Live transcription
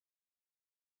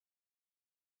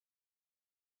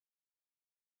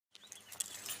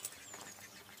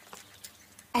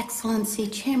Excellency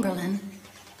Chamberlain,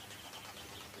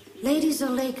 Lady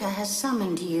Zuleykha has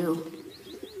summoned you.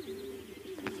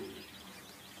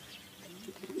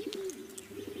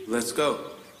 Let's go.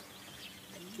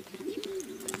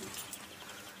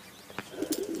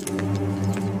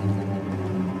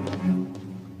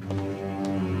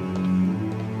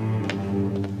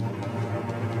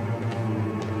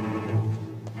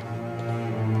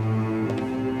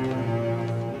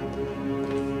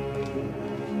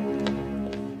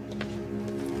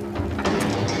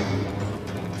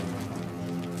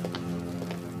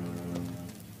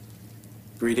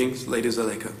 Greetings, Lady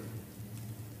Zuleykha.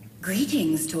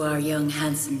 Greetings to our young,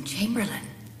 handsome Chamberlain.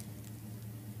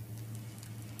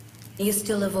 You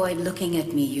still avoid looking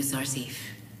at me, Yusuf.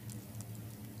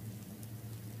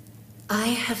 I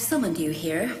have summoned you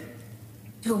here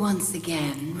to once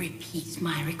again repeat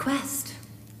my request.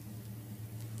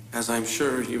 As I'm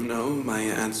sure you know, my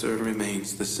answer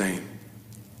remains the same.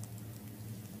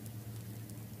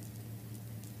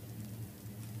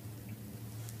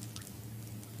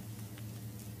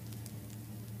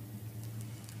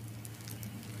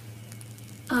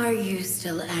 Are you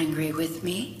still angry with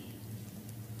me?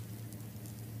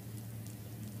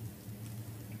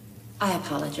 I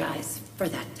apologize for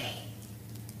that day.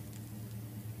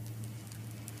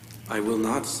 I will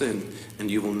not sin,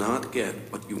 and you will not get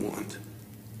what you want.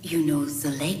 You know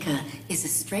Zuleykha is a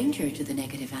stranger to the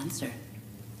negative answer.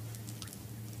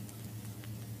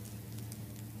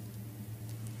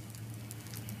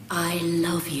 I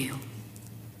love you.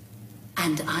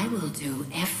 And I will do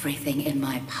everything in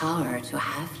my power to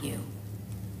have you.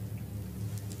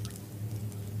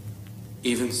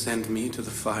 Even send me to the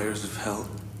fires of hell?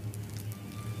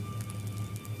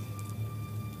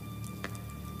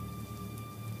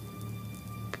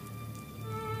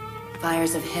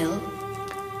 Fires of hell?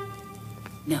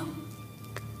 No.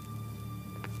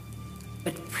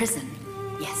 But prison,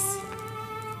 yes.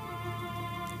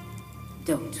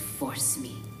 Don't force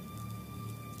me.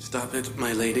 Stop it,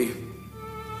 my lady.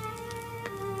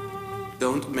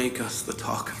 Don't make us the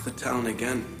talk of the town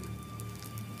again.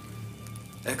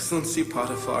 Excellency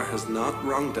Potifar has not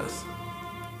wronged us.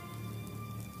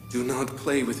 Do not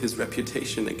play with his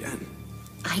reputation again.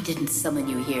 I didn't summon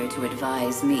you here to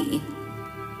advise me.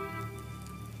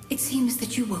 It seems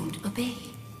that you won't obey.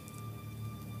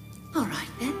 All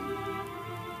right, then.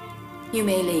 You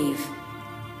may leave.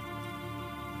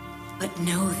 But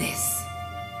know this.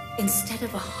 Instead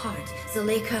of a heart,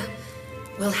 Zuleykha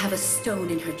will have a stone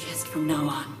in her chest from now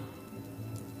on.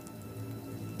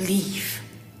 Leave.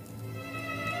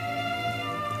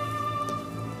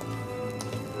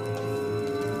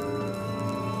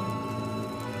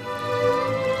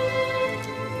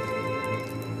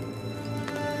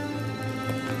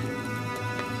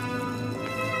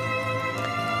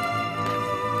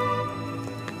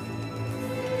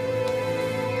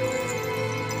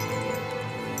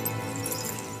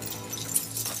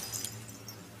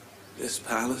 This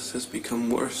palace has become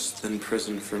worse than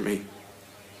prison for me.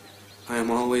 I am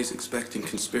always expecting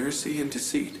conspiracy and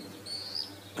deceit.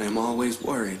 I am always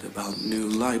worried about new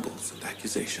libels and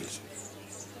accusations.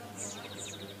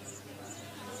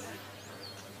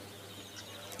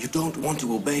 You don't want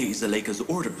to obey Zuleykha's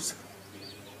orders.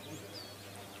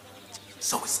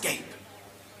 So escape.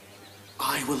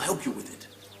 I will help you with it.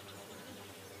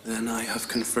 Then I have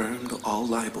confirmed all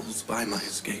libels by my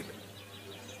escape.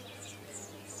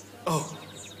 Oh,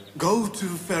 go to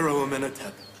Pharaoh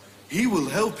Amenhotep. He will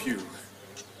help you.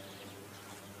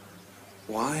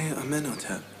 Why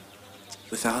Amenhotep?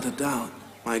 Without a doubt,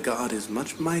 my God is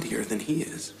much mightier than he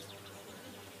is.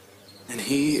 And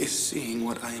he is seeing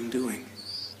what I am doing.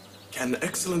 Can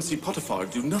Excellency Potifar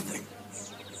do nothing?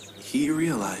 He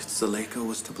realized Zuleykha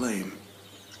was to blame.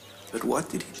 But what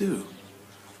did he do?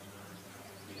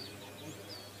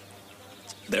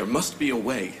 There must be a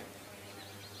way.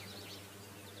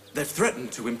 They've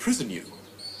threatened to imprison you.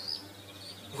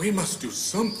 We must do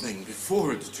something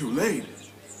before it's too late.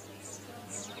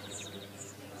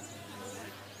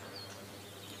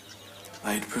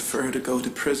 I'd prefer to go to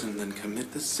prison than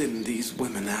commit the sin these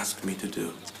women asked me to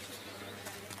do.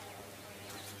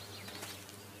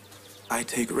 I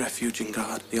take refuge in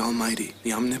God, the Almighty,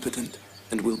 the Omnipotent,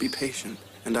 and will be patient,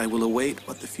 and I will await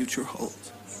what the future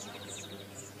holds.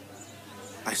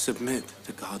 I submit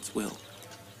to God's will.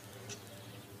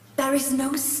 There is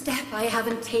no step I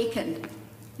haven't taken.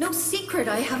 No secret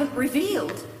I haven't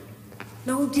revealed.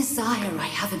 No desire I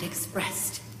haven't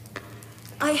expressed.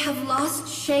 I have lost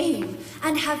shame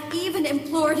and have even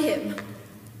implored him.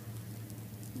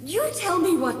 You tell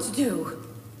me what to do.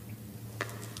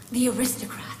 The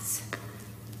aristocrats,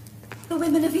 the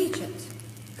women of Egypt,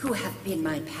 who have been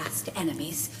my past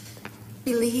enemies,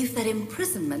 believe that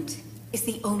imprisonment is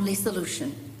the only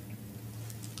solution.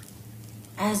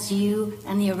 As you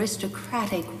and the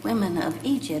aristocratic women of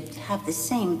Egypt have the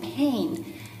same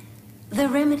pain, the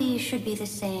remedy should be the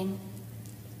same.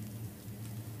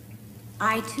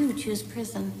 I too choose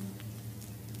prison.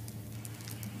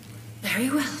 Very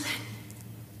well, then.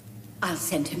 I'll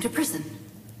send him to prison.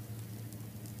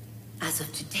 As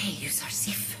of today,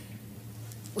 Yusuf,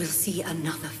 we'll see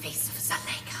another face of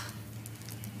Zuleykha.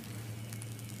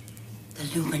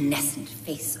 The luminescent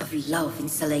face of love in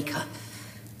Zuleykha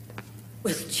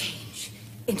will change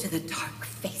into the dark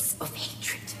face of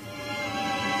hatred.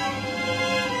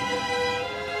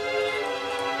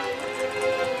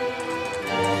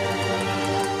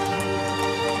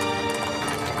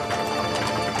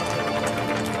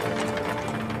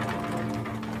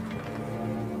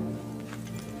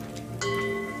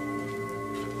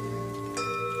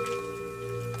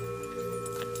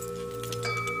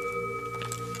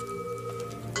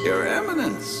 Your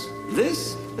Eminence,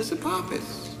 this is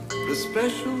Apophis, the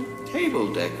special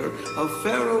table decker of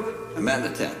Pharaoh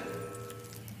Amenhotep.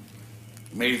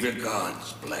 May the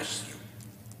gods bless you.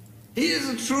 He is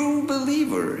a true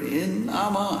believer in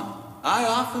Amun. I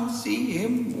often see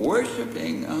him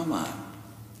worshipping Amun.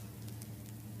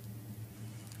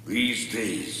 These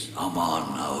days,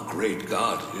 Amun, our great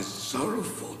god, is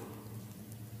sorrowful.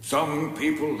 Some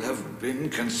people have been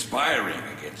conspiring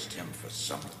against him for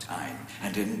some time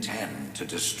and intend to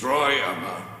destroy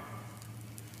Amun.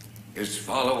 His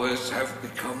followers have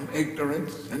become ignorant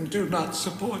and do not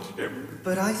support him.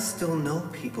 But I still know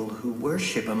people who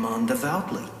worship Amun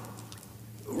devoutly.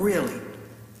 Really.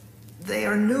 They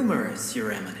are numerous,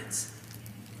 Your Eminence.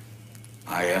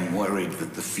 I am worried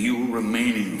that the few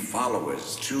remaining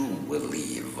followers too will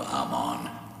leave Amun.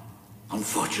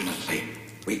 Unfortunately,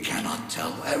 we cannot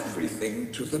tell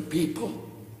everything to the people,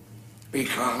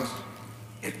 because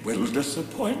it will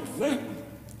disappoint them.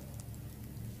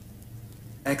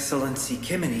 Excellency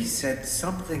Kimini said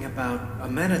something about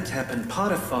Amenhotep and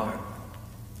Potifar.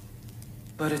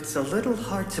 But it's a little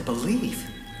hard to believe.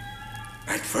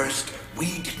 At first,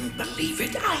 we didn't believe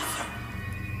it either.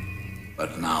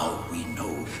 But now we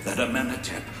know that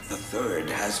Amenhotep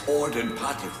III has ordered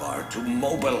Potifar to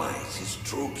mobilize his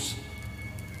troops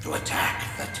to attack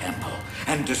the temple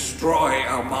and destroy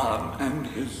Amun and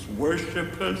his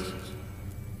worshippers.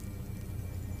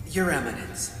 Your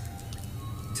Eminence,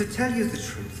 to tell you the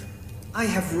truth, I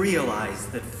have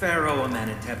realized that Pharaoh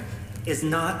Amenhotep is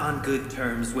not on good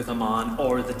terms with Amun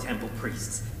or the temple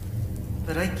priests.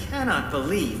 But I cannot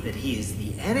believe that he is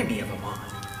the enemy of Amun.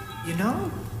 You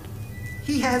know?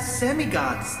 He has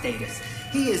semigod status.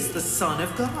 He is the son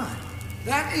of God.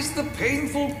 That is the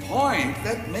painful point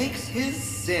that makes his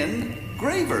sin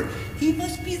graver. He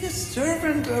must be the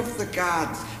servant of the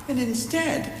gods, and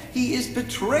instead, he is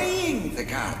betraying the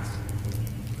gods.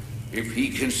 If he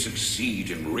can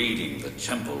succeed in raiding the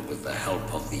temple with the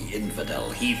help of the infidel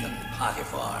heathen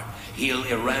Potifar, he'll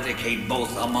eradicate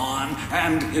both Amun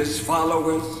and his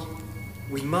followers.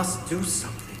 We must do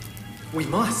something. We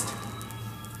must.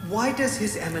 Why does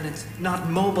His Eminence not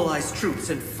mobilize troops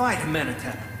and fight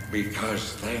Amenhotep?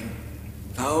 Because then,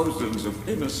 thousands of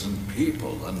innocent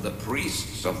people and the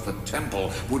priests of the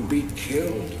temple would be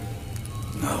killed.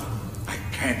 No, I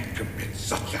can't commit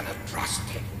such an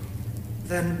atrocity.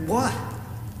 Then what?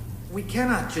 We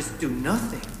cannot just do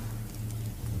nothing.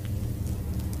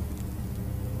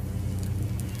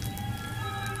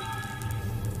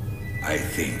 I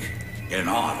think, in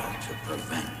order to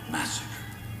prevent massacre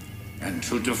and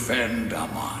to defend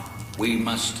Amun, we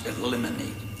must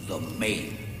eliminate the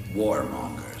main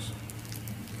warmongers.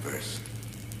 First,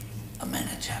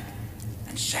 Amenhotep,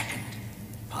 and second,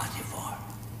 Potifar.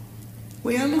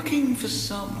 We are looking for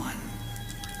someone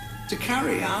to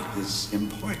carry out this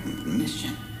important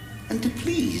mission and to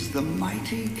please the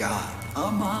mighty god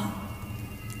Amun.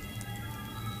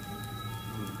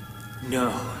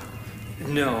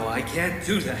 No, I can't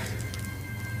do that.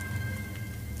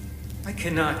 I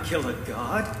cannot kill a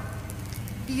god.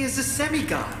 He is a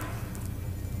semigod.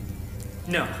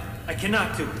 No, I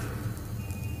cannot do it.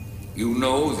 You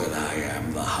know that I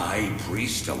am the high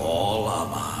priest of all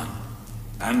Amun,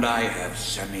 and I have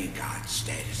semigod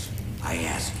status. I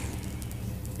ask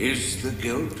you, is the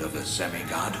guilt of a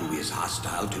semigod who is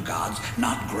hostile to gods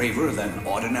not graver than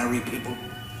ordinary people?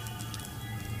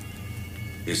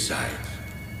 Besides,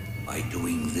 by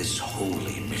doing this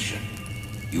holy mission,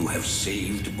 you have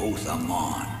saved both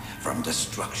Amun from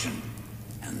destruction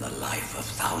and the life of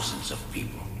thousands of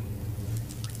people.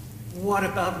 What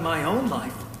about my own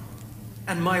life?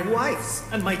 And my wife's,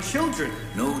 and my children.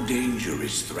 No danger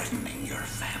is threatening your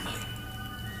family.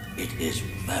 It is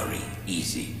very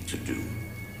easy to do.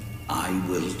 I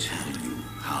will tell you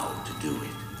how to do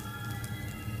it.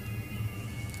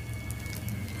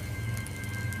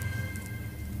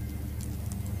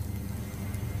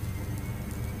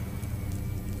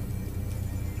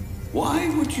 Why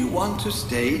would you want to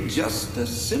stay just a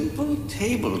simple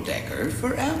table decker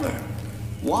forever?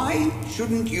 Why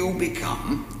shouldn't you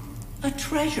become a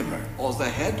treasurer or the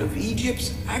head of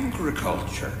Egypt's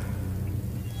agriculture?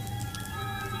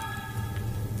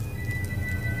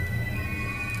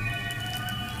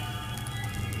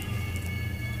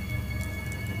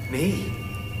 Me?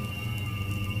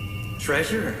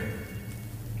 Treasurer?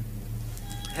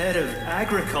 Head of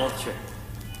agriculture?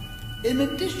 In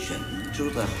addition to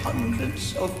the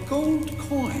hundreds of gold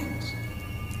coins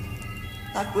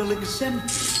that will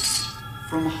exempt you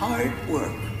from hard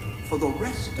work for the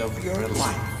rest of your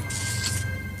life.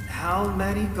 How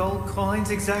many gold coins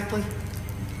exactly?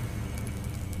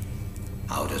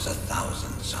 How does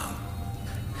 1,000 sound?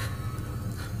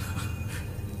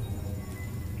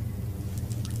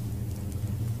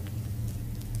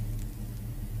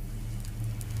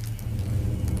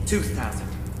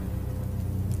 $2,000.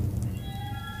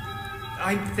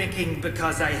 I'm thinking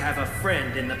because I have a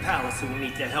friend in the palace who will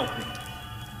need to help me.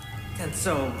 And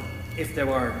so, if there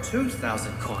were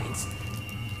 2,000 coins...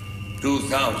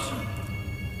 2,000.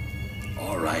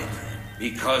 All right,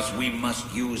 because we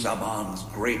must use Amon's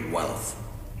great wealth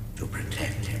to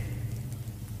protect him.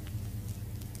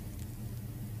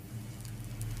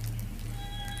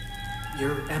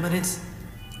 Your Eminence,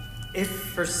 if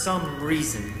for some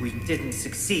reason we didn't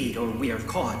succeed or we are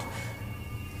caught,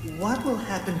 what will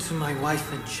happen to my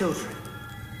wife and children?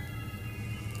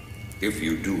 If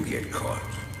you do get caught,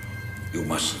 you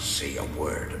mustn't say a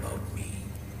word about me,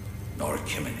 nor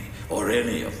Kimini, or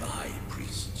any of the high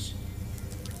priests.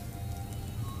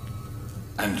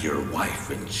 And your wife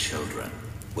and children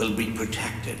will be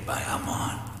protected by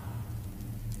Amon.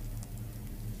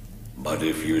 But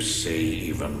if you say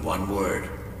even one word,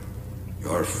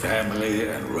 your family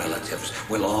and relatives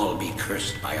will all be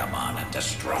cursed by Amon and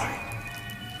destroyed.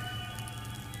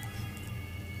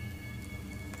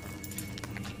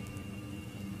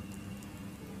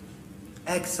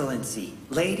 Excellency,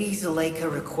 Lady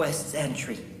Zuleykha requests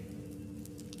entry.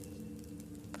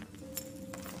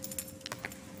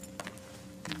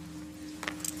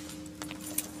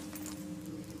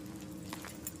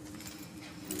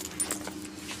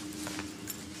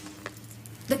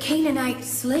 The Canaanite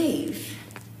slave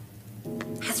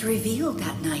has revealed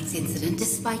that night's incident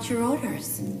despite your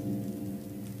orders.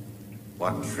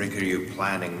 What trick are you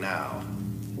planning now?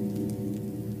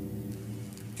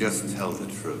 Just tell the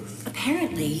truth.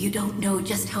 Apparently, you don't know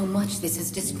just how much this has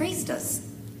disgraced us.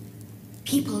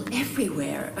 People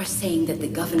everywhere are saying that the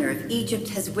governor of Egypt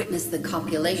has witnessed the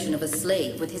copulation of a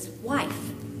slave with his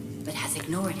wife, but has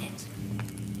ignored it.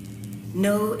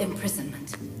 No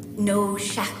imprisonment, no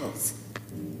shackles,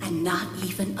 and not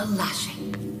even a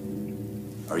lashing.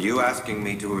 Are you asking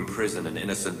me to imprison an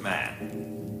innocent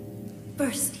man?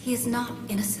 First, he is not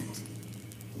innocent.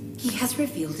 He has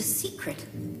revealed a secret.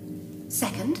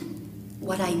 Second,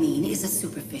 what I mean is a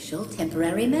superficial,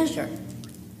 temporary measure.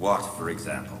 What, for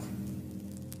example?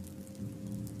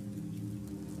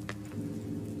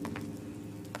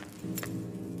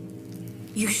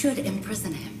 You should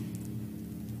imprison him.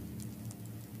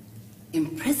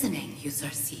 Imprisoning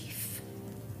Yusuf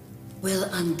will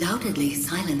undoubtedly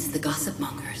silence the gossip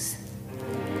mongers.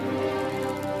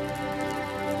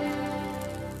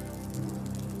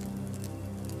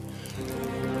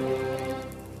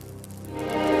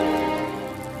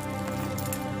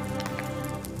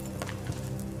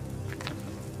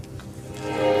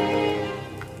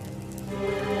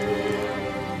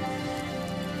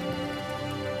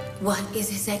 What is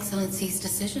His Excellency's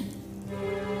decision?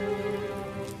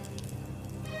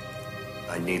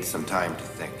 I need some time to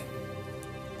think.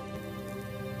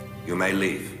 You may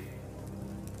leave.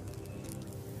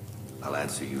 I'll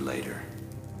answer you later.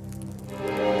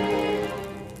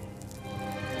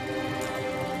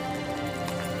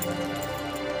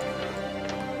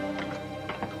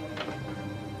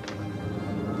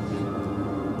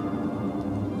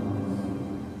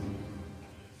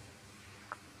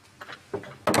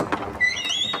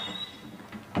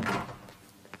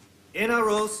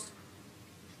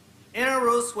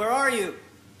 Inarus, where are you?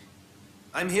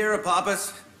 I'm here,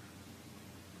 Apophis.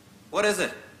 What is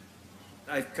it?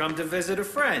 I've come to visit a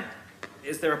friend.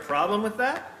 Is there a problem with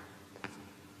that?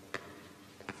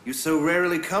 You so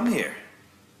rarely come here.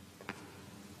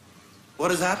 What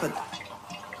has happened?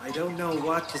 I don't know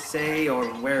what to say or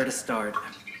where to start.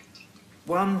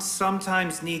 One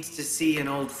sometimes needs to see an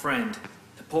old friend,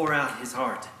 to pour out his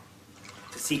heart,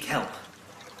 to seek help.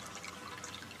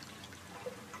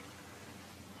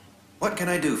 What can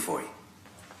I do for you?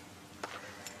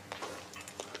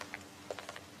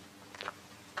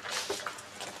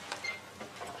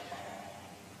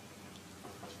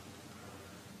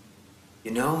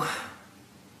 You know,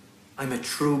 I'm a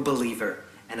true believer,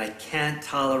 and I can't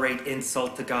tolerate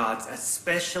insult to gods,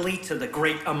 especially to the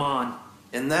great Amon.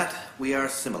 In that, we are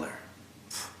similar.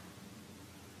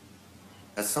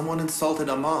 Has someone insulted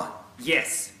Amon?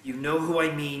 Yes, you know who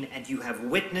I mean, and you have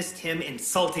witnessed him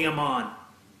insulting Amon.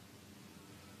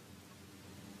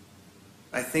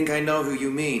 I think I know who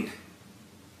you mean.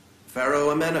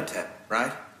 Pharaoh Amenhotep,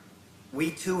 right?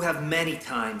 We too have many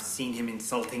times seen him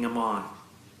insulting Amon.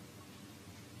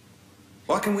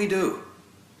 What can we do?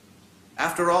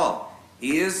 After all,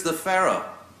 he is the Pharaoh.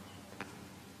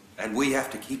 And we have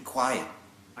to keep quiet.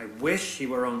 I wish he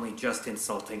were only just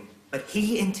insulting, but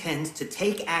he intends to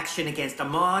take action against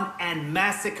Amon and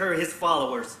massacre his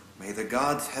followers. May the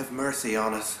gods have mercy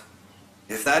on us.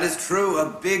 If that is true,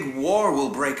 a big war will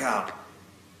break out.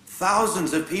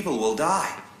 Thousands of people will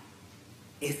die.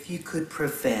 If you could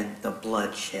prevent the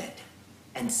bloodshed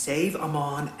and save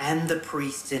Amon and the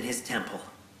priests in his temple,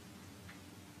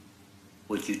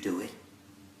 would you do it?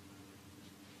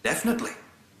 Definitely.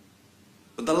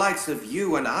 But the likes of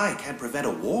you and I can't prevent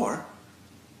a war.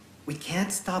 We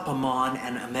can't stop Amon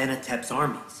and Amenhotep's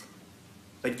armies,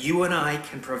 but you and I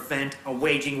can prevent a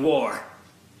waging war.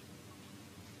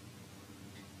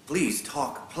 Please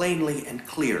talk plainly and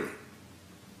clearly.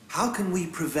 How can we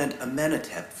prevent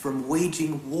Amenhotep from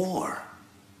waging war?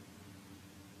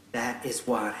 That is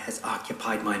what has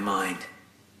occupied my mind.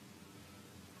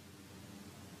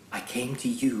 I came to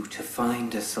you to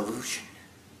find a solution.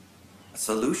 A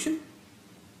solution?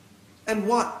 And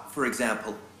what, for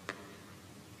example?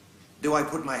 Do I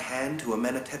put my hand to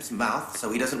Amenhotep's mouth so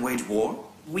he doesn't wage war?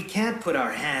 We can't put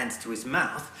our hands to his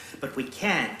mouth, but we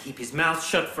can keep his mouth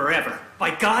shut forever.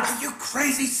 By God! Are you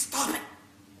crazy? Stop it!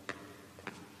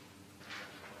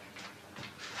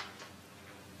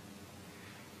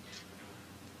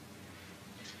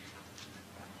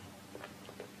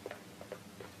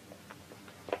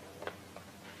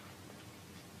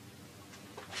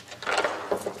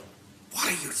 What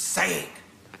are you saying?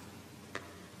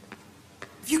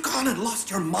 Have you gone and lost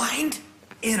your mind?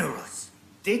 Icarus,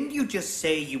 didn't you just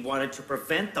say you wanted to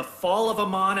prevent the fall of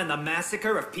Amon and the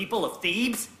massacre of people of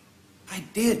Thebes? I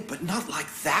did, but not like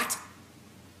that.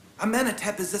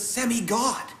 Amenhotep is a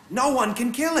semi-god. No one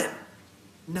can kill him.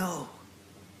 No,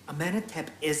 Amenhotep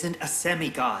isn't a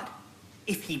semi-god.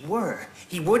 If he were,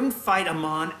 he wouldn't fight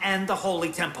Amon and the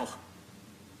Holy Temple.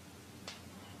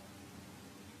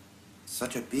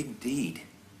 Such a big deed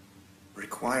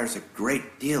requires a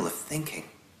great deal of thinking.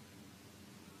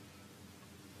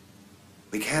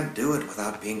 We can't do it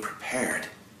without being prepared.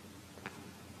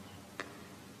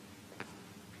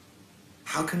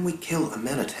 How can we kill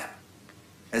Amenhotep?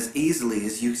 As easily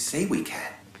as you say we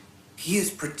can. He is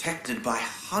protected by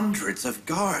hundreds of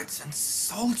guards and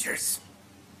soldiers.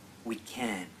 We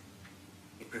can.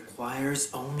 It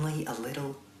requires only a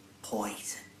little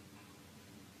poison.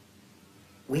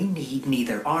 We need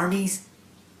neither armies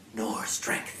nor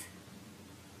strength.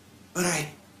 But I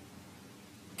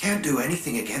can't do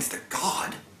anything against a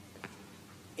god.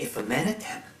 If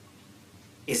Amenhotep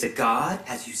is a god,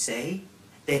 as you say,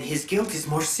 then his guilt is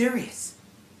more serious.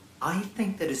 I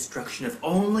think the destruction of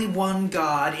only one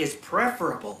god is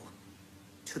preferable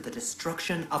to the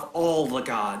destruction of all the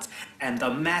gods and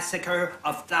the massacre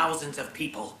of thousands of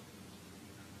people.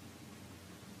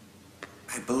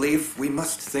 I believe we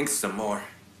must think some more.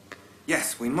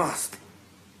 Yes, we must.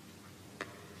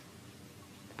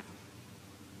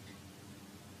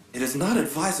 It is not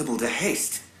advisable to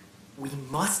haste. We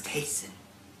must hasten.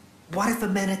 What if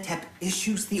Amenhotep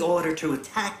issues the order to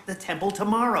attack the temple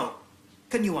tomorrow?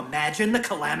 Can you imagine the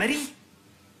calamity?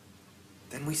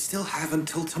 Then we still have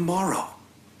until tomorrow.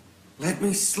 Let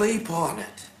me sleep on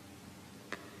it.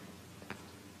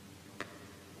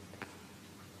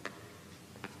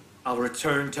 I'll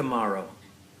return tomorrow.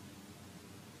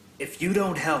 If you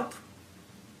don't help,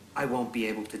 I won't be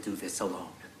able to do this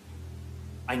alone.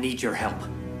 I need your help.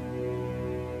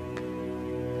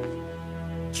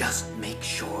 Just make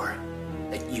sure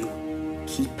that you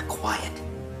keep quiet.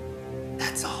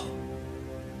 That's all.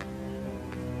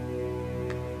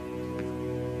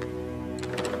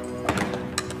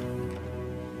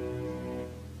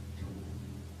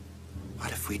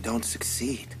 What if we don't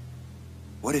succeed?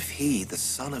 What if he, the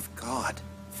Son of God,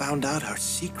 found out our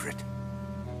secret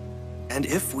And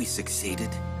if we succeeded,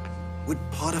 would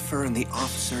Potifar and the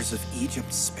officers of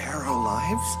Egypt spare our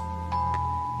lives?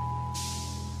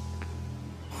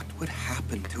 What would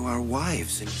happen to our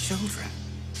wives and children?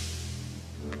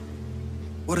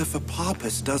 What if a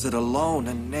papist does it alone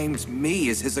and names me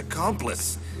as his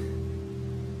accomplice?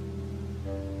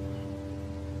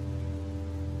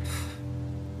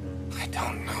 I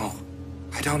don't know.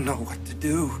 I don't know what to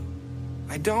do.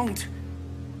 I don't.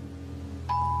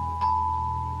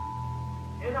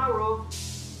 In our room.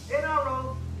 In our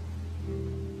room.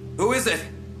 Who is it?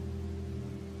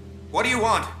 What do you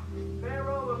want?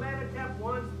 Pharaoh Amenhotep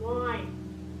wants wine.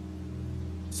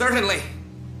 Certainly.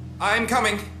 I'm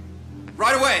coming.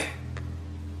 Right away.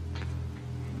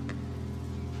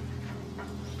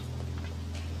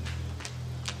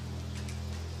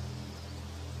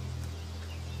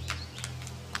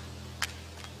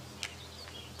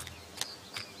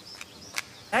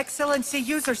 Excellency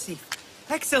Yusuf.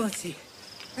 Excellency.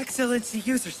 Excellency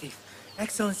Yusuf.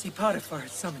 Excellency Potifar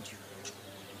has summoned you.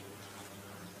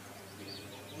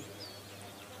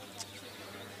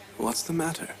 What's the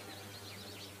matter?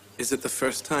 Is it the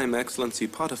first time Excellency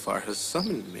Potifar has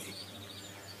summoned me?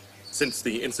 Since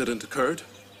the incident occurred?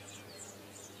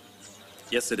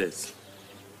 Yes, it is.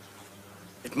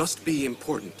 It must be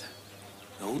important.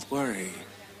 Don't worry.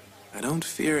 I don't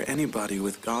fear anybody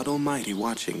with God Almighty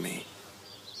watching me.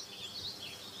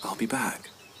 I'll be back.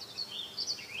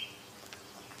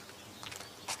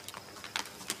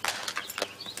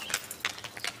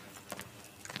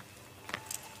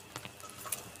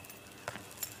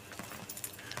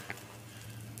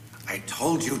 I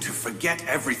told you to forget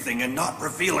everything and not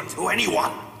reveal it to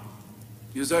anyone.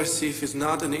 Yusuf is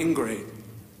not an ingrate.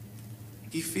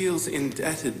 He feels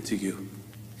indebted to you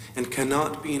and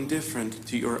cannot be indifferent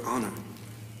to your honor.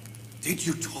 Did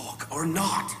you talk or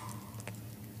not?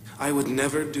 I would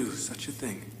never do such a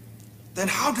thing. Then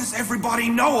how does everybody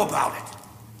know about it?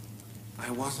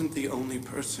 I wasn't the only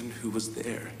person who was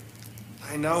there.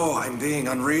 I know I'm being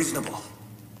unreasonable.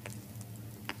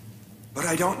 But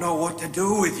I don't know what to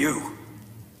do with you.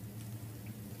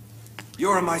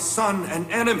 You're my son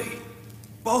and enemy,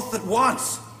 both at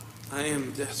once. I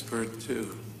am desperate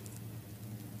too.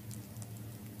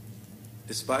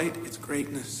 Despite its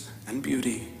greatness and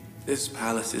beauty, this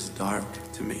palace is dark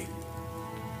to me.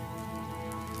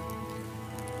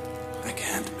 I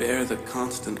can't bear the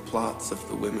constant plots of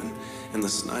the women and the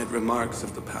snide remarks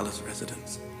of the palace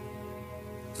residents.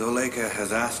 Zuleykha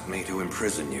has asked me to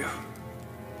imprison you.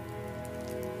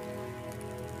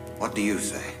 What do you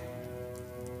say?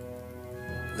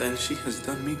 Then she has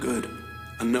done me good,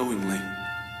 unknowingly.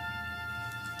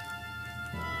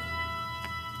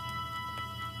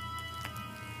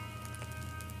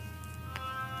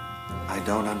 I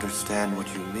don't understand what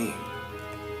you mean.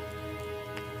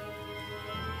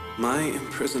 My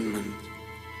imprisonment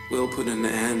will put an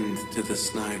end to the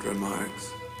snide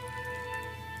remarks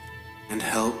and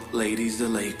help Lady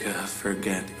Zuleykha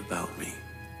forget about me.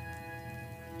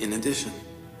 In addition,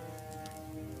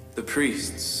 the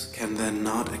priests can then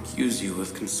not accuse you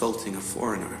of consulting a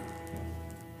foreigner.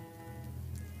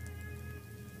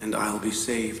 And I'll be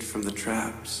saved from the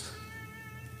traps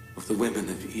of the women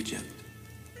of Egypt.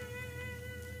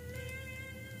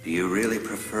 Do you really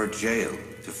prefer jail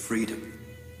to freedom?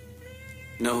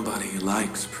 Nobody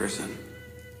likes prison.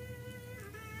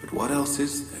 But what else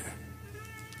is there?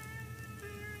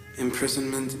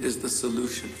 Imprisonment is the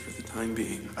solution for the time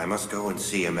being. I must go and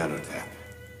see Amenhotep.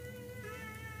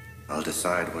 I'll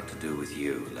decide what to do with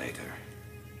you later.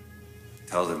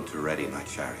 Tell them to ready my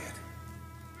chariot.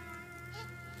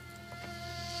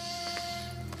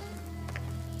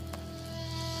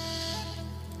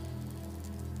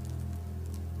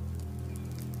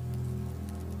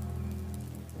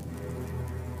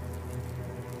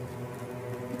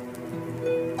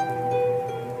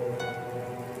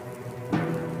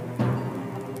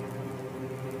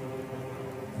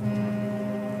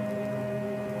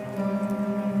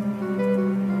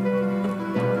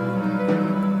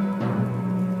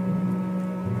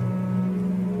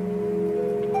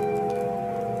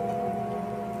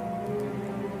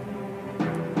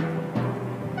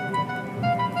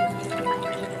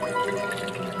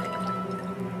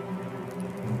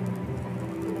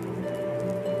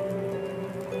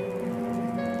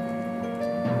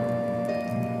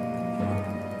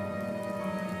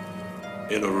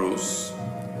 Inarus,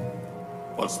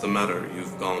 what's the matter?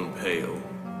 You've gone pale.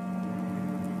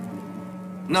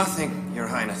 Nothing, Your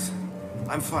Highness.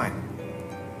 I'm fine.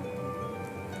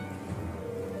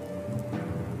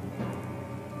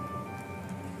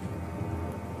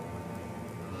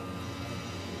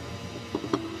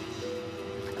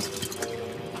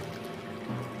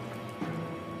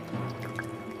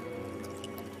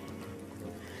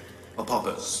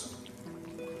 Apophis,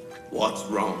 what's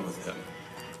wrong with him?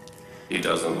 He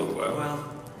doesn't look well.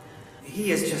 Well,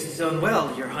 he is just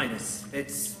unwell, Your Highness.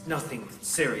 It's nothing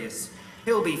serious.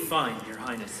 He'll be fine, Your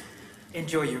Highness.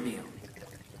 Enjoy your meal.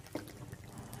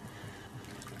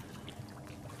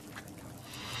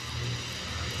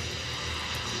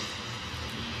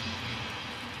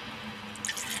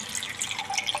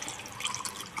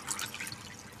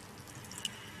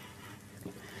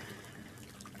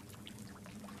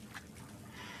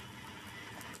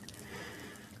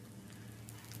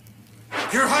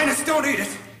 Your Highness, don't eat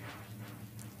it!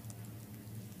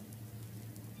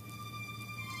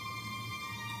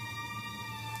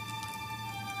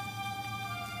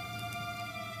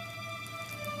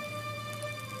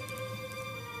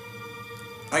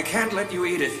 I can't let you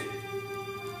eat it.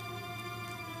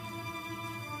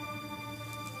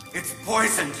 It's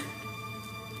poisoned.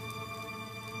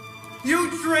 You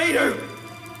traitor!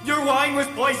 Your wine was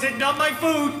poisoned, not my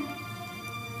food!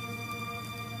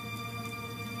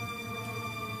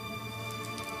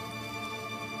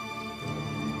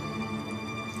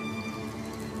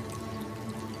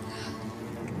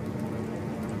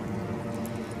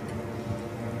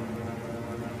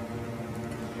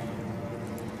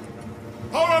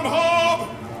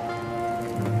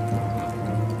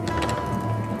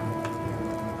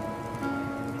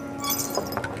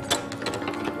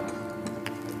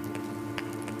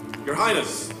 Your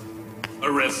Highness,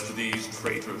 arrest these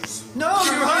traitors. No,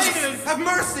 Your Highness! Have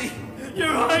mercy! Your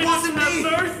Highness, It wasn't have me!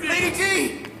 mercy! Lady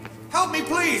G! Help me,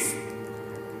 please!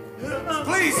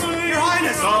 Please! Your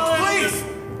Highness! Stop. Please!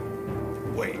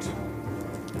 Wait.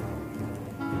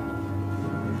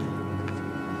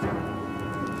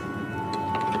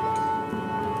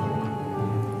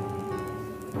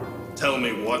 Tell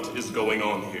me what is going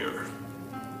on here.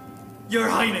 Your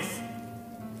Highness!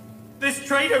 This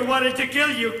traitor wanted to kill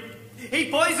you!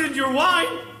 He poisoned your wine!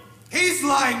 He's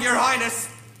lying, Your Highness!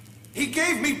 He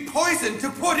gave me poison to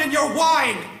put in your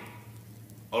wine!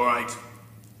 All right.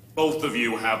 Both of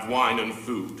you have wine and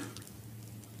food.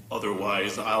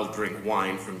 Otherwise, I'll drink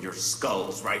wine from your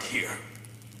skulls right here.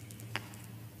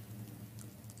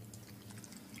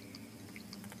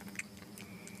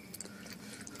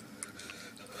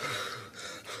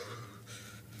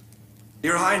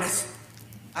 Your Highness,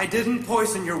 I didn't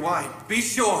poison your wine. Be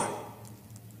sure.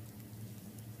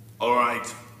 All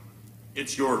right.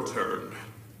 It's your turn.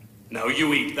 Now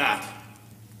you eat that.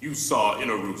 You saw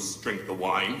Inarus drink the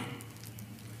wine.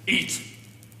 Eat.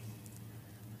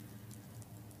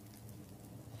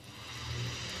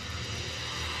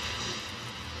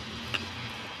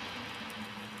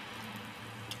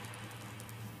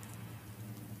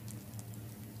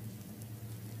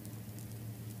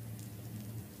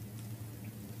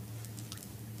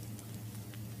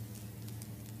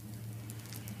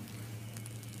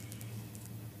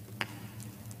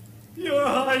 Your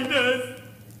Highness!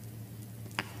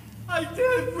 I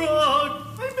did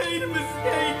wrong! I made a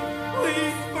mistake!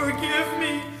 Please forgive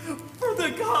me! For the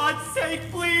God's sake,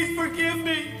 please forgive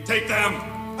me! Take them!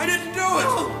 I didn't do it!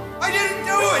 I didn't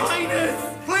do Your it! Highness!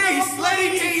 Please, No,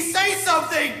 Lady please. T, say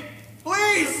something!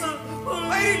 Please!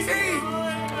 Lady T!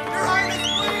 Your Highness,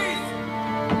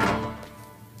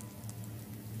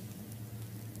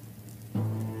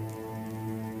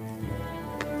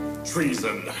 please!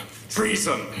 Treason!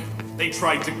 Treason! They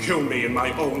tried to kill me in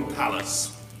my own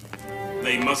palace.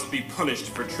 They must be punished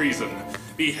for treason.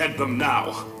 Behead them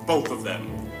now, both of them.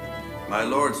 My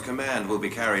lord's command will be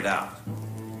carried out.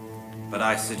 But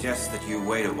I suggest that you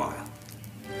wait a while.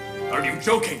 Are you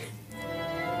joking?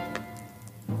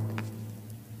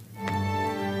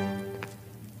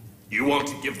 You want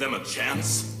to give them a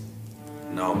chance?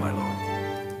 No, my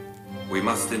lord. We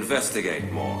must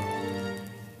investigate more.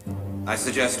 I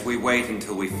suggest we wait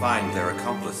until we find their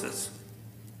accomplices.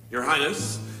 Your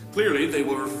Highness, clearly they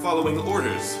were following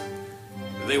orders.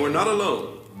 They were not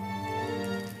alone.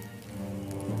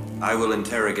 I will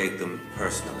interrogate them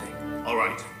personally. All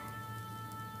right.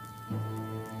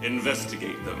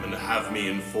 Investigate them and have me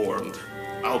informed.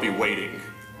 I'll be waiting.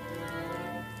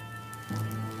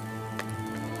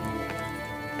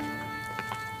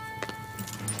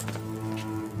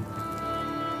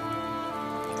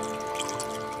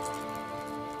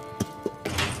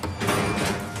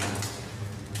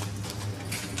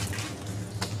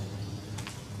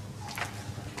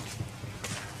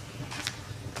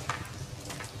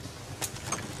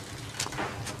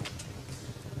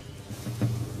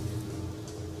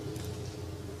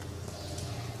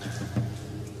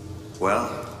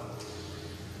 Well,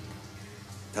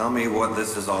 tell me what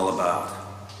this is all about.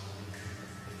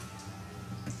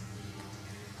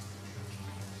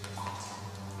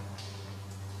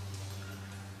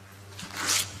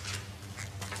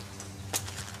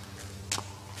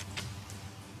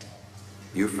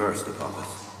 You first,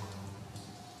 Apophis.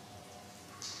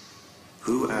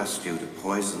 Who asked you to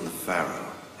poison the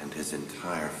Pharaoh and his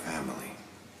entire family?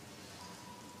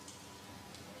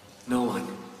 No one.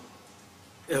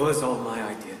 It was all my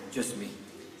idea, just me.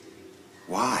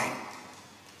 Why?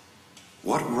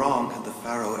 What wrong had the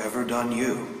Pharaoh ever done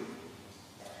you?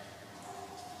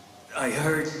 I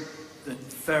heard that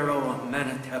Pharaoh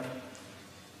Amenhotep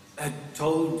had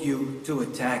told you to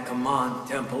attack Amon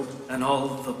Temple and all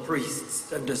the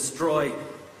priests and destroy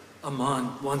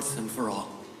Amon once and for all.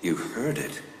 You heard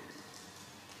it?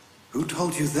 Who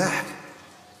told you that?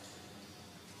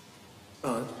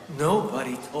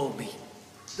 Nobody told me.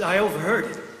 I overheard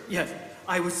it. Yes,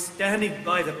 I was standing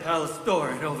by the palace door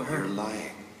and overheard. You're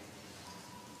lying.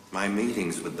 My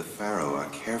meetings with the Pharaoh are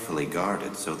carefully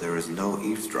guarded, so there is no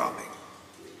eavesdropping.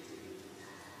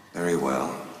 Very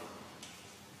well.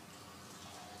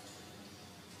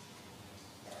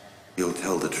 You'll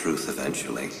tell the truth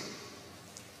eventually.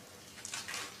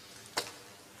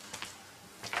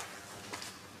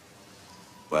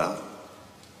 Well,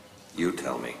 you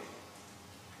tell me.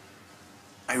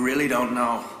 I really don't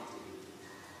know.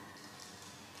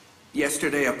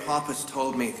 Yesterday, Apophis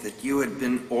told me that you had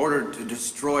been ordered to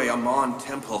destroy Amon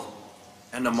Temple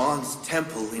and Amon's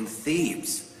temple in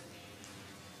Thebes.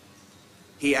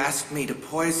 He asked me to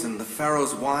poison the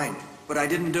Pharaoh's wine, but I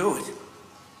didn't do it.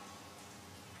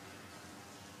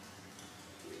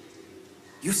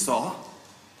 You saw?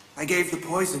 I gave the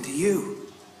poison to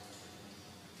you.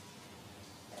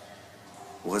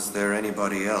 Was there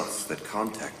anybody else that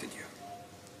contacted you?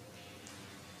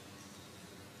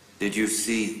 Did you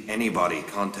see anybody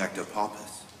contact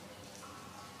Apophis?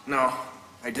 No,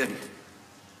 I didn't.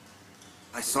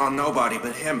 I saw nobody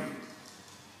but him.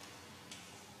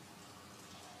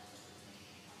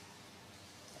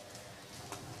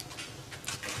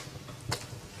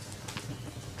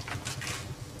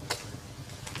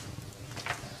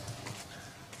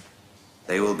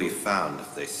 They will be found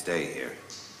if they stay here.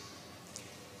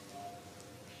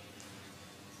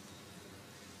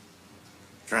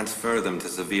 Transfer them to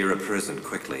Zavira prison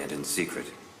quickly and in secret.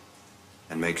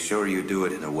 And make sure you do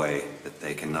it in a way that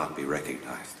they cannot be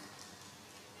recognized.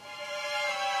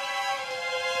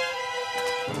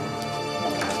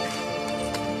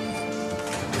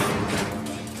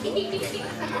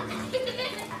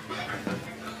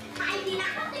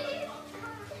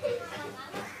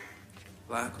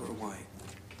 Black or white,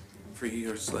 free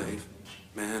or slave,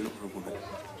 man or woman.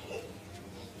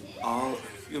 All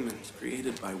are humans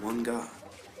created by one God.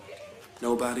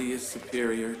 Nobody is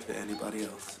superior to anybody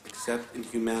else, except in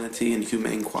humanity and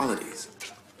humane qualities.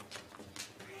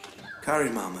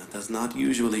 Karimama does not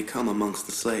usually come amongst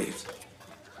the slaves.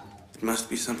 It must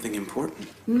be something important.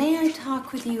 May I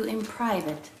talk with you in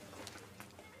private?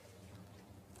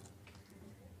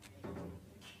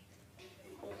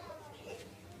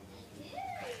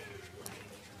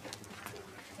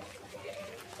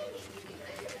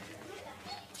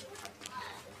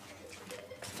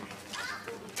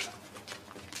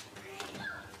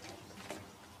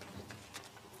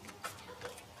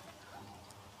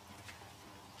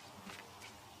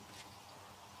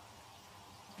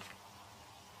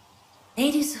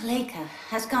 Lady Zuleykha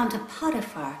has gone to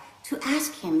Potifar to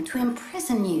ask him to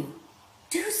imprison you.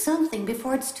 Do something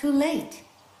before it's too late.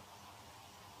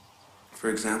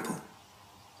 For example?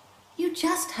 You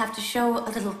just have to show a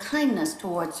little kindness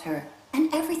towards her,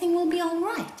 and everything will be all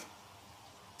right.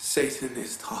 Satan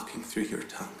is talking through your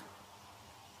tongue.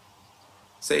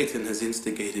 Satan has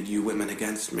instigated you women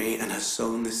against me and has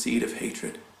sown the seed of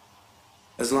hatred.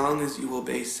 As long as you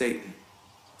obey Satan,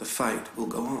 the fight will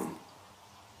go on.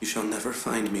 You shall never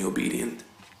find me obedient.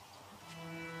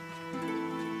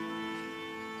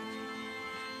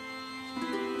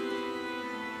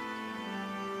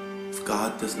 If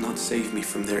God does not save me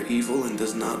from their evil and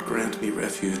does not grant me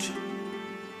refuge,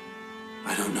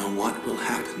 I don't know what will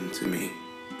happen to me.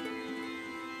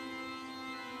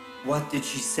 What did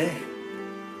she say?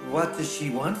 What does she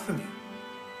want from you?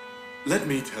 Let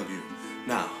me tell you.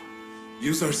 Now,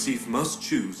 Yusuf must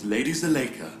choose Lady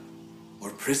Zuleykha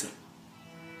or prison.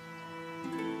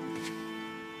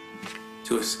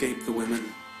 To escape the women,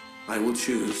 I will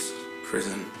choose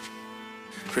prison.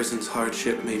 Prison's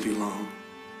hardship may be long,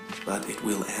 but it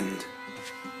will end.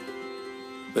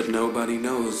 But nobody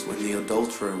knows when the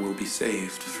adulterer will be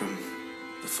saved from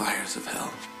the fires of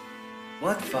hell.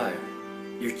 What fire?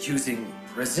 You're choosing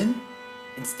prison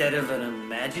instead of an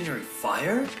imaginary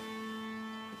fire?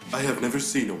 I have never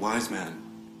seen a wise man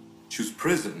choose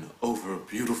prison over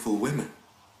beautiful women.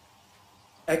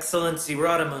 Excellency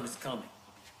Radaman is coming.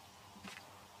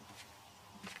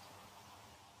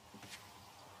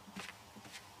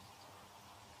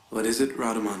 What is it,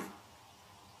 Radamon?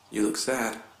 You look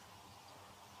sad.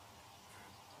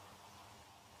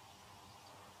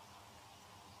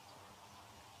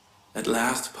 At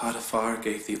last, Potifar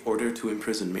gave the order to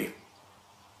imprison me.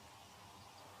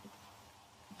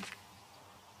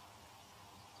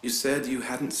 You said you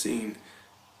hadn't seen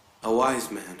a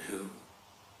wise man who...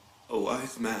 A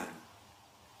wise man.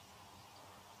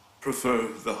 Prefer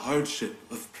the hardship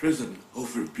of prison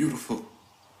over beautiful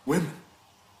women.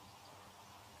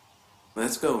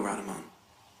 Let's go, Radamon.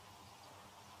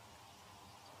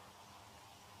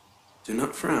 Do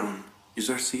not frown.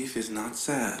 Yusuf is not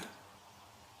sad.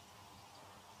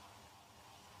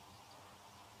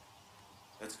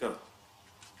 Let's go.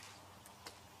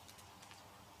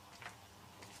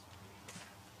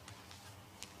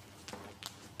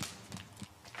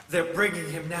 They're bringing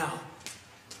him now.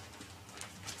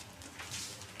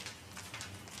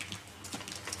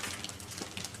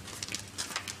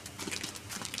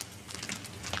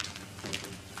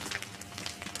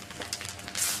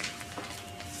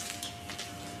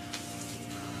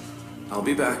 I'll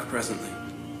be back presently.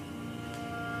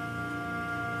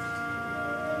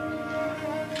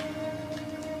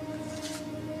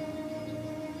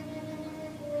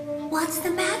 What's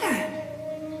the matter?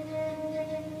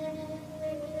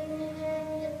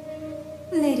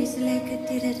 Lady Zuleykha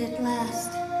did it at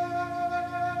last.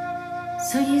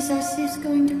 So Yusuf's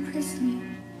going to prison.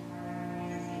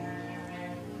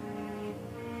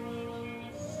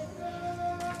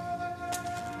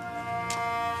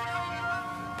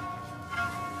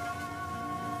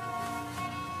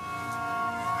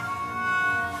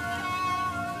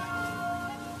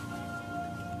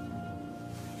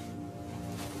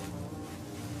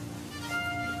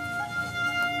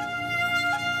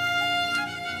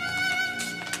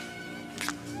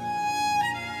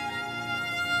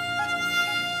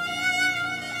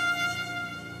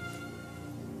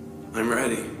 I'm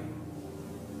ready.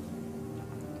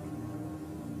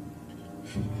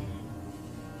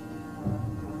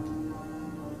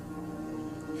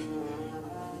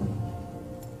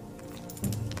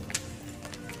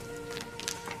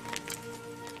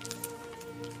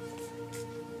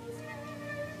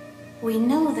 We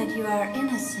know that you are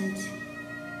innocent.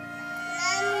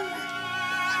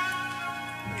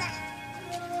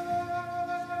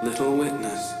 Little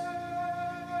witness.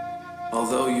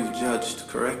 Although you've judged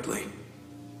correctly,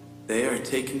 they are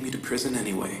taking me to prison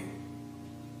anyway.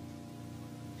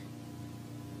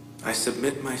 I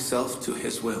submit myself to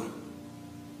his will.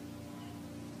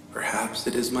 Perhaps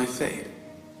it is my fate.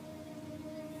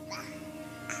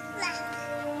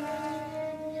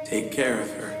 Take care of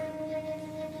her.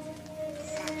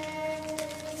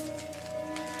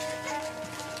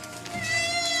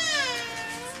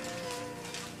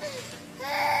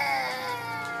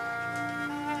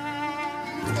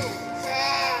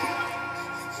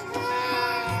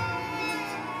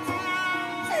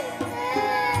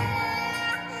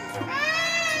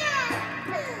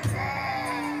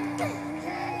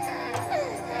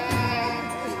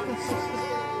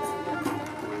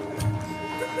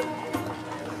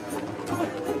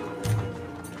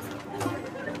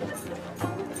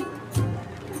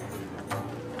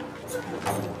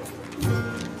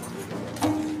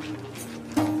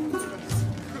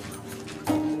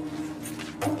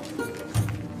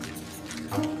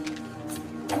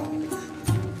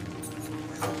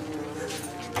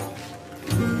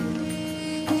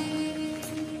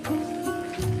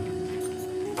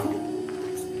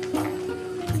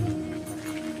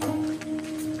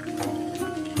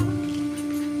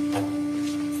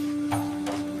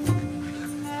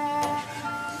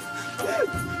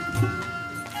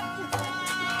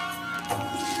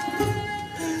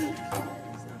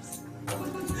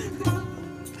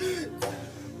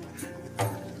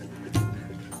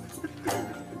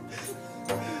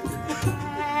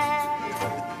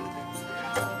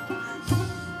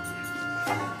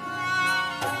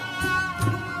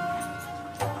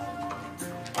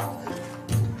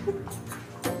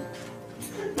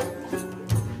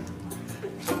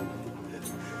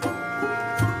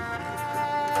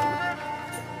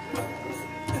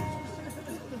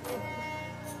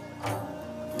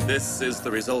 This is the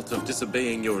result of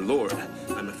disobeying your lord,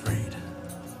 I'm afraid.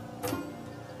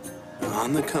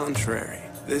 On the contrary,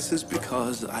 this is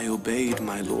because I obeyed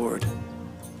my lord.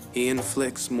 He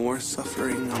inflicts more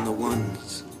suffering on the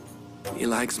ones he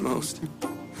likes most.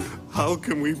 How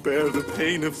can we bear the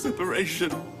pain of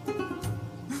separation?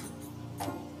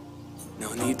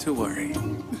 No need to worry.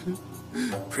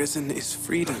 Prison is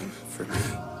freedom for me.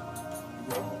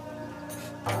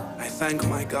 I thank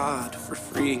my God for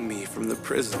freeing me from the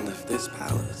prison of this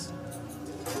palace.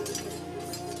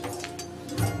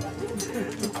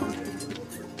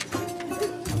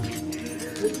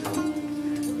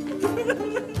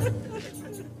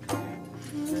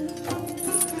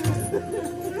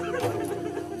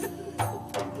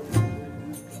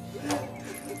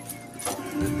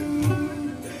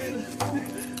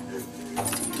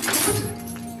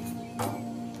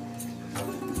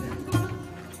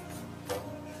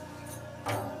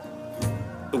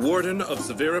 The warden of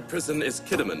Zavira prison is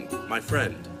Kiddaman, my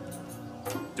friend.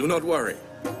 Do not worry.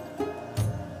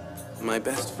 My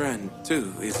best friend,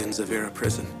 too, is in Zavira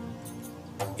prison.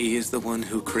 He is the one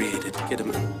who created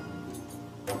Kiddaman.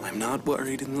 I'm not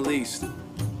worried in the least.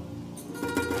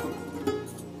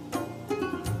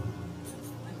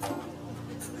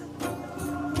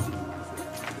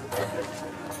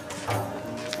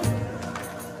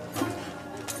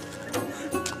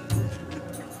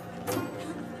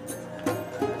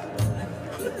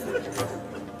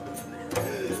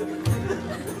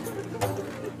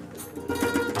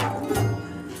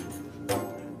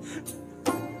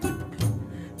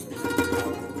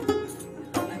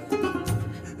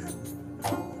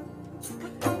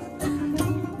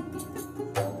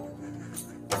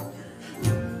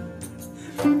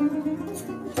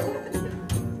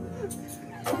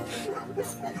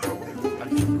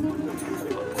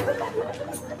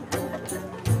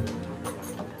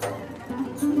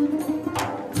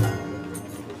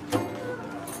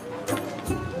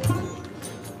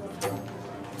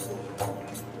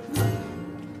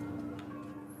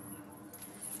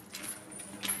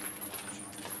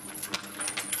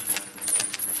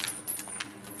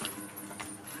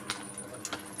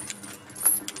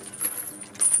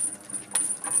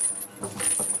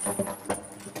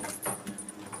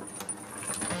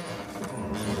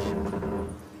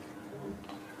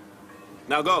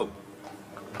 Now go.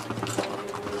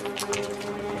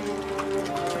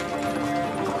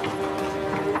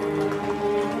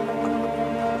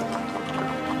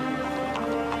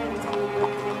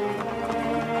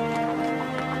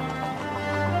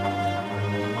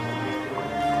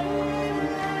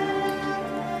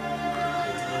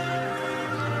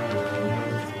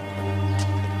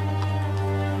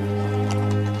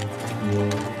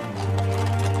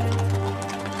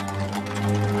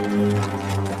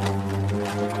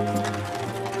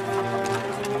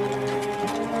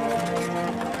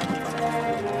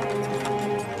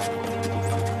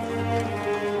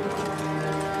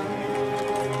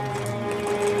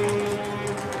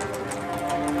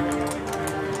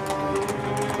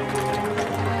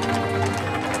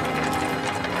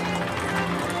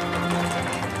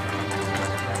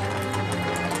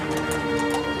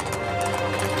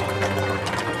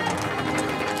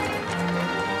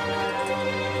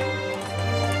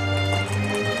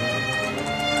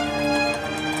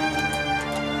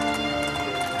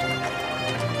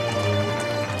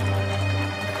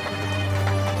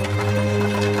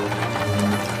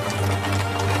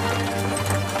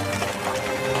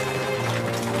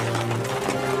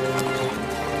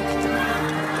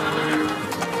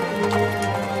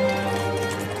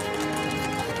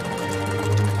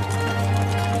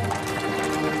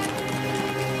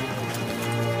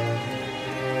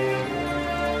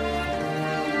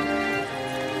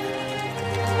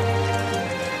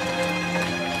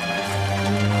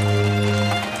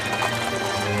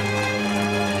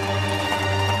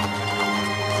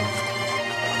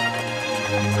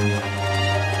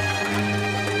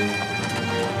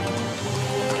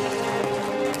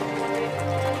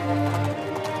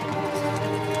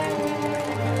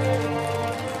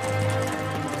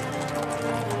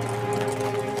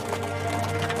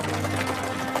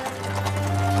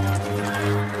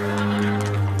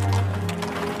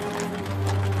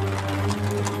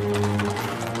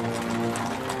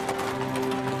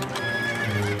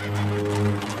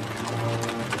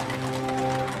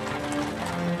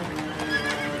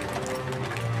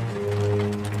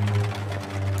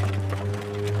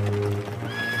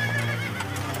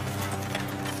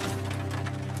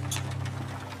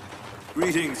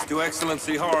 Greetings to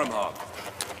Excellency Haramhog.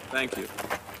 Thank you.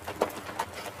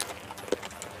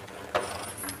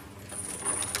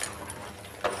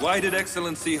 Why did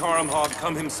Excellency Haramhog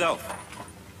come himself?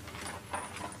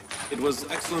 It was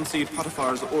Excellency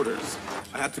Potifar's orders.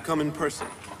 I had to come in person.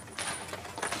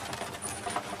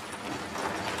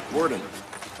 Warden,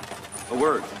 a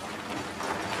word.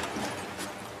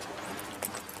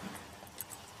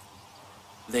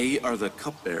 They are the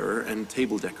cupbearer and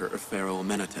table-decker of Pharaoh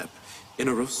Amenhotep,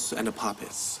 Inarus and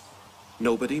Apapis.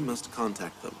 Nobody must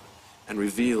contact them, and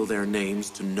reveal their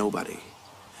names to nobody.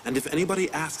 And if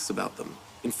anybody asks about them,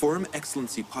 inform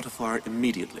Excellency Potifar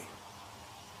immediately.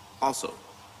 Also,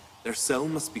 their cell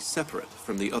must be separate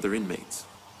from the other inmates.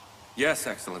 Yes,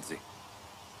 Excellency.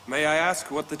 May I ask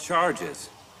what the charge is?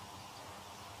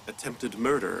 Attempted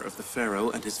murder of the Pharaoh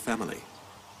and his family.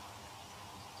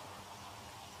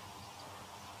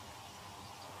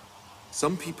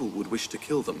 Some people would wish to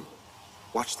kill them.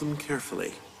 Watch them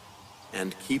carefully,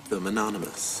 and keep them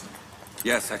anonymous.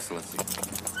 Yes, Excellency.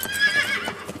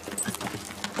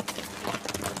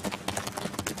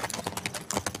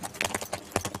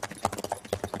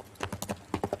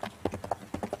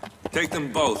 Take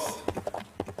them both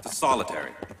to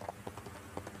solitary.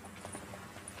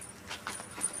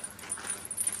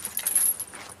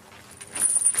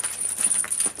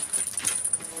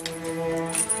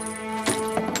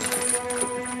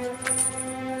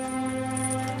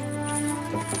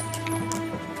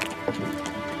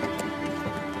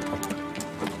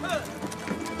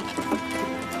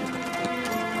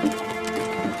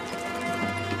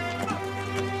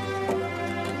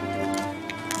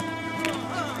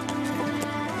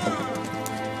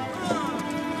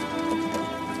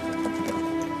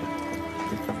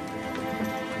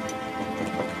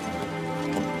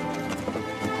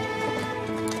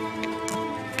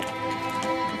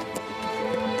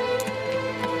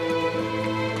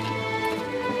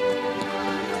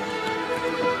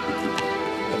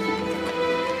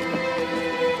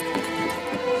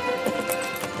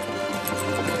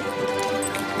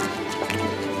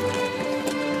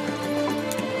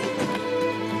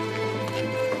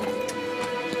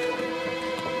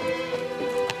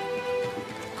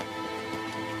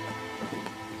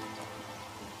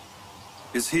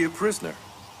 Is he a prisoner?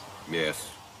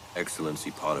 Yes. Excellency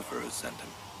Potifar has sent him.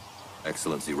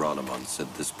 Excellency Radaman said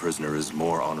this prisoner is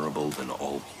more honorable than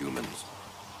all humans.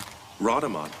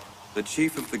 Radaman, the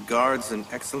chief of the guards in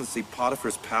Excellency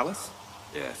Potifar's palace?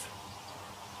 Yes.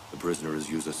 The prisoner is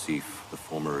Yusuf, the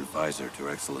former advisor to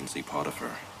Excellency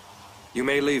Potifar. You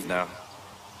may leave now.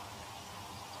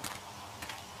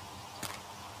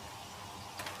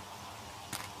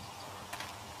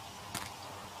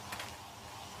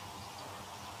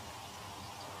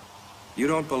 You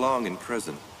don't belong in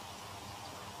prison.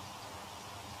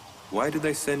 Why did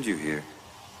they send you here?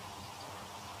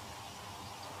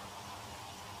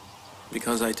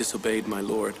 Because I disobeyed my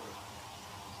lord.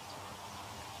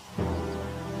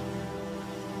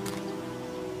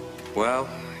 Well,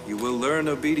 you will learn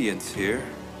obedience here.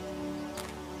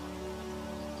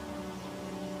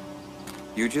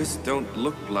 You just don't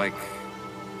look like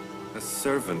a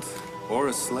servant or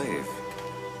a slave.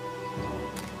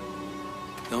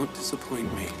 Don't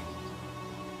disappoint me.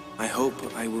 I hope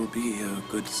I will be a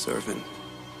good servant.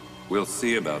 We'll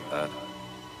see about that.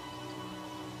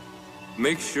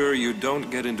 Make sure you don't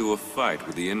get into a fight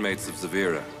with the inmates of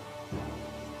Zavira.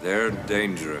 They're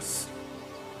dangerous.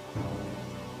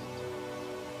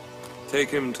 Take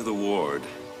him to the ward.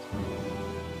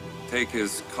 Take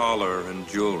his collar and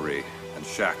jewelry and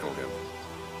shackle him.